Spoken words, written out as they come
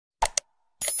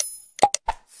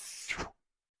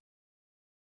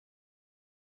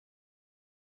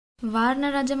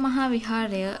Warana Rajamaha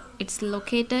Viharaya, it's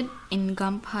located in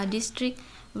Gampaha district,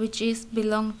 which is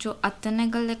belong to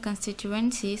Attanagala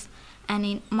constituencies and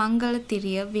in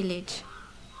Mangalatiriya village.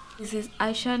 This is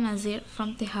Aisha Nazir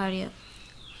from Tiharia.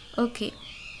 Okay,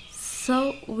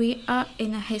 so we are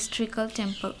in a historical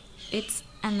temple. It's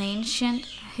an ancient,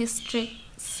 historic,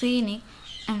 scenic,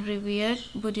 and revered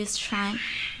Buddhist shrine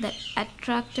that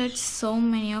attracted so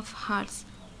many of hearts.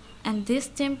 And this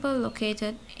temple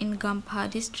located in Gampaha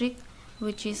district,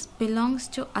 which is belongs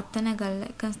to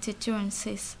Attanagala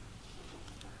constituencies.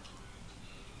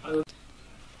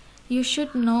 You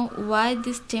should know why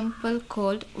this temple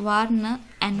called Warana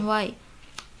and why.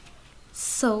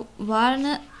 So,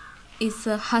 Warana is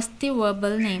a Hasti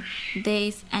verbal name. There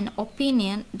is an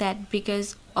opinion that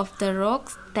because of the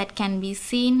rocks that can be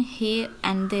seen here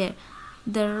and there,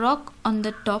 the rock on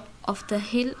the top of the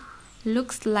hill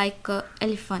looks like an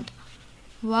elephant.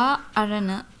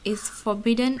 Arana is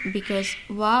forbidden because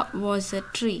was a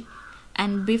tree,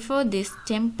 and before this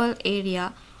temple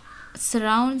area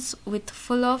surrounds with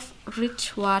full of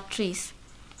rich trees.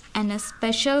 And a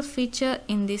special feature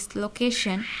in this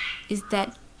location is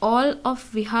that all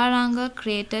of Viharanga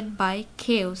created by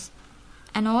caves,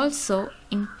 and also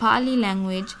in Pali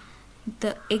language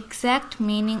the exact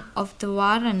meaning of the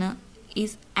Warana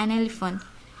is an elephant,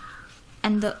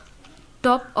 and the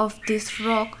top of this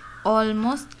rock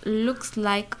almost looks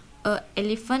like a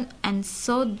elephant, and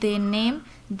so they name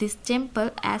this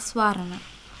temple as Warana.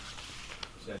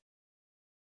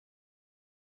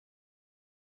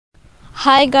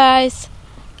 Hi guys,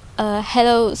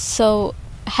 hello. So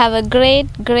have a great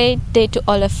day to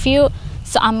all of you.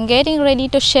 So I'm getting ready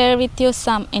to share with you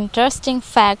some interesting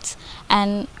facts,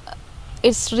 and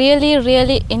it's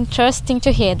really interesting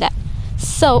to hear that.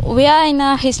 So we are in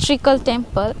a historical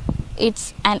temple.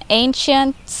 It's an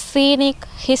ancient, scenic,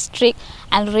 historic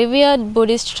and revered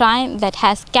Buddhist shrine that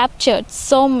has captured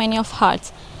so many of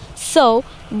hearts. So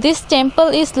this temple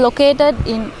is located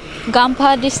in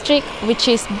Gampaha district, which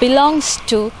belongs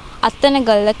to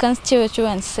Attanagala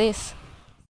constituencies.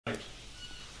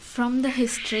 From the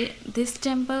history, this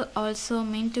temple also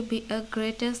meant to be a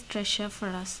greatest treasure for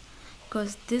us,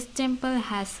 because this temple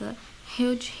has a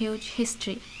huge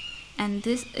history, and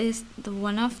this is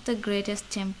one of the greatest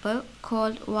temple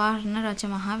called Warana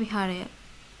Rajamaha Viharaya.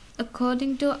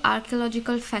 According to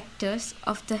archaeological factors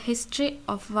of the history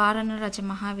of Warana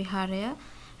Rajamaha Viharaya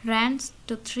runs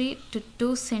to 3 to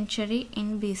 2 century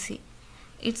in BC.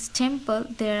 Its temple,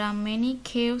 there are many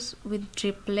caves with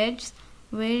drip ledges.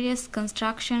 Various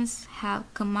constructions have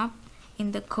come up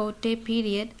in the Kotte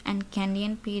period and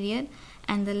Kandyan period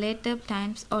and the later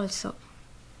times also.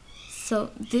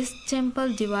 So this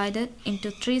temple divided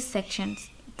into 3 sections.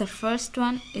 The first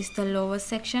one is the lower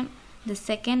section, the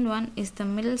second one is the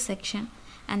middle section,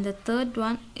 and the third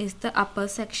one is the upper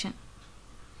section.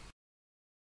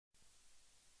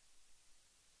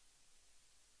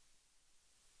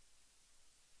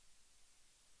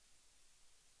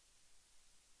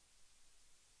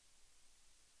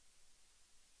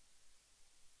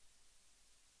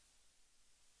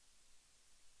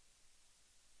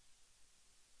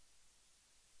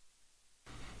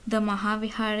 The Maha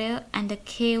Viharaya and a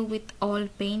cave with all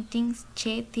paintings,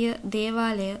 Chaitya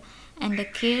Devalaya, and a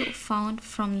cave found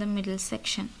from the middle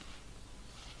section.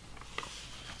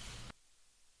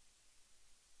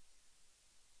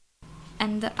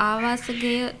 And the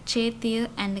Avasagaya, Chaitya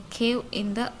and a cave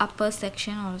in the upper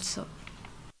section also.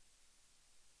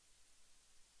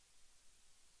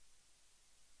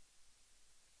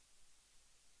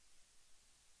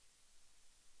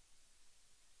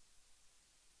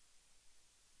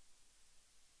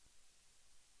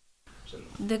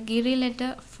 The Giri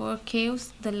letter, 4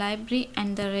 caves, the library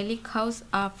and the relic house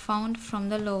are found from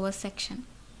the lower section.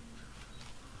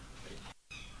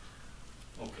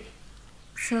 Okay.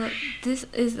 So this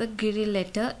is a Giri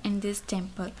letter in this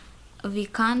temple. We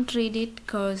can't read it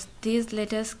because these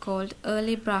letters called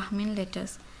early Brahmin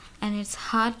letters, and it's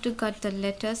hard to get the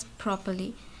letters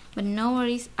properly. But no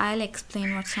worries, I'll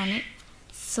explain what's on it.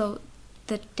 So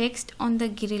the text on the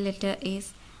Giri letter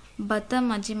is Bata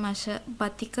Majimasha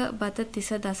Batika Bata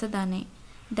Tissa Dasa Dane.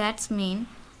 That's mean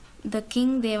the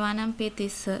king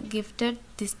Devanampiyathissa gifted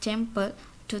this temple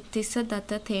to Tissa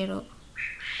Datta Thero,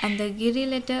 and the Giri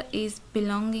letter is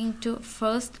belonging to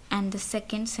 1st and the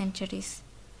 2nd centuries.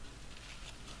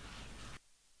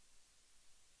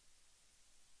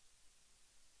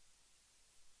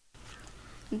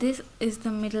 This is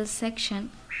the middle section.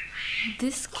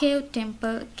 This cave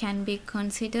temple can be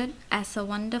considered as a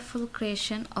wonderful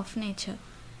creation of nature.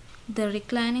 The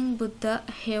reclining Buddha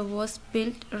here was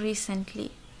built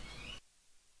recently.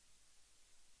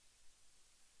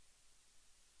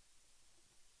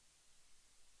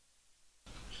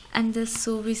 And the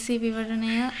Suvisi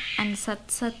Viharaya and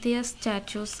Satsatya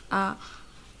statues are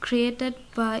created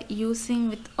by using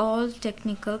with all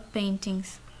technical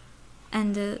paintings.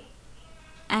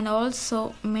 And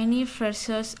also many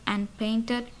frescoes and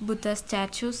painted Buddha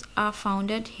statues are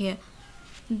founded here.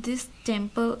 This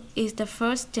temple is the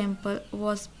first temple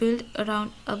was built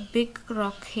around a big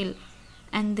rock hill,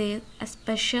 and they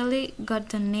especially got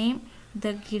the name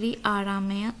the Giri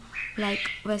Aramaya, like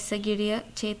Vesagiriya,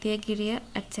 Chaitiyagiriya,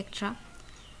 etc.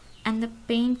 And the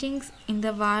paintings in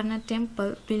the Warana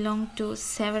temple belong to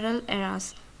several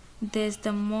eras. There's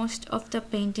the most of the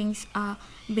paintings are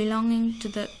belonging to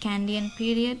the Kandyan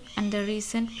period and the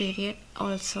recent period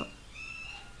also.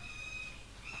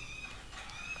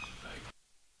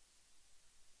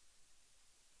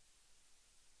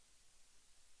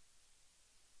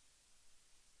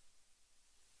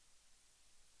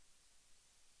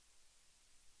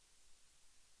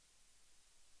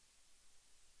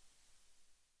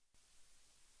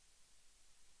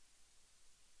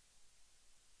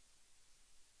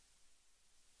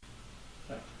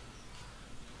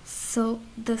 So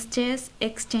the stairs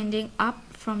extending up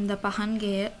from the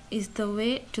Pahangaya is the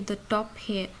way to the top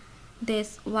here.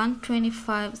 There's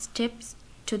 125 steps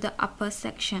to the upper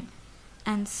section,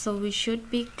 and so we should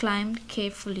be climbed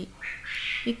carefully.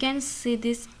 You can see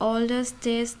this older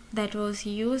stairs that was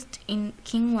used in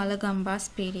King Valagamba's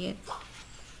period.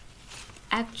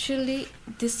 Actually,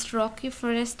 this rocky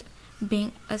forest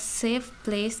being a safe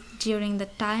place during the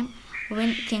time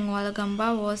when King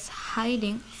Valagamba was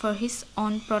hiding for his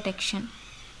own protection.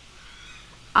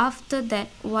 After that,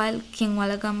 while King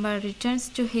Valagamba returns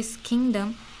to his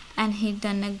kingdom and he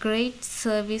done a great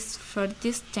service for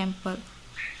this temple,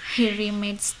 he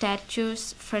remade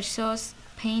statues, frescoes,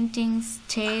 paintings,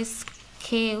 stairs,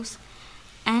 caves,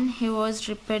 and he was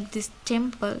repaired this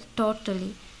temple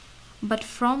totally. But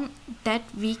from that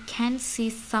we can see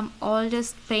some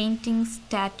oldest paintings,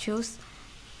 statues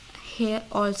here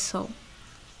also.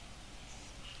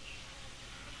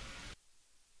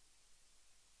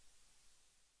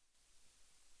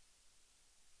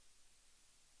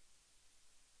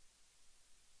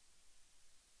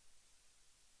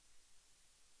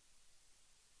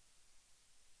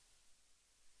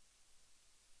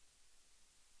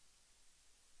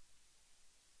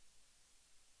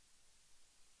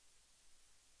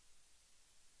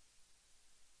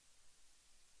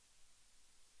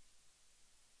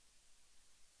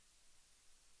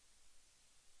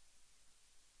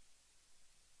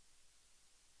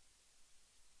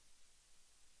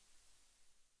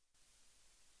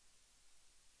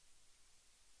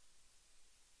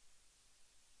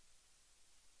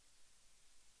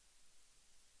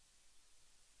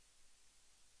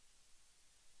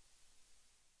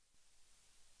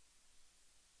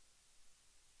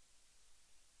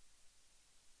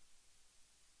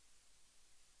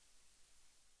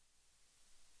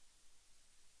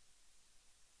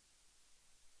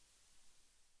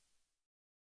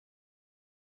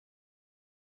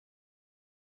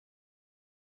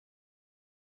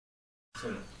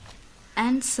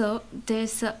 And so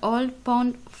there's an old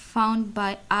pond found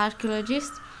by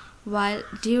archaeologists while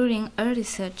during a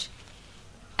research.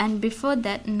 And before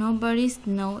that nobody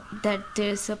know that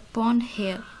there's a pond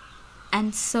here.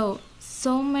 And so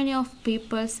many of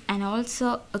peoples, and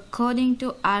also according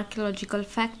to archaeological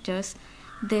factors,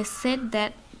 they said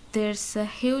that there's a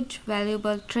huge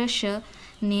valuable treasure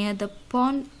near the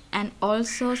pond and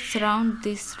also surround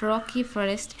this rocky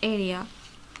forest area.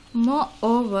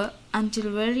 Moreover,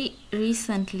 until very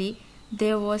recently,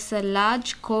 there was a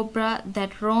large cobra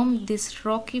that roamed this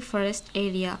rocky forest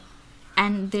area,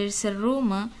 and there's a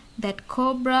rumor that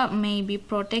cobra may be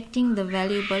protecting the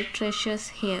valuable treasures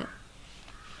here.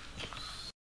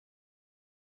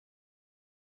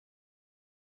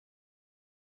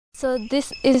 So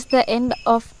this is the end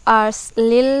of our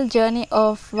little journey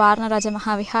of Warana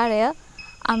Rajamaha Viharaya.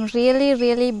 I'm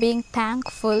really being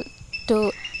thankful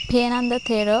to Piyananda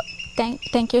Thero.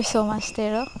 Thank you so much,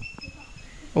 Thero.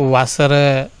 වසර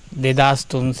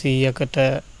 2300කට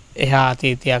එහා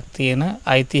අතීතයක් තියෙන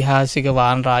ඓතිහාසික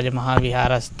වාරණ රාජමහා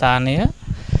විහාරස්ථානය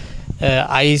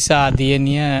අයිසා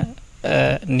දියණිය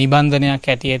නිබන්ධනයක්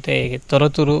ඇටියට ඒකේ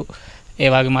තොරතුරු ඒ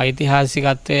වගේම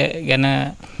ඓතිහාසිකත්වය ගැන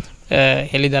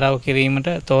හෙළිදරව් කිරීමට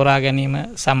තෝරා ගැනීම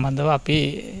සම්බන්ධව අපි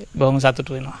බොහොම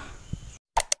සතුටු වෙනවා.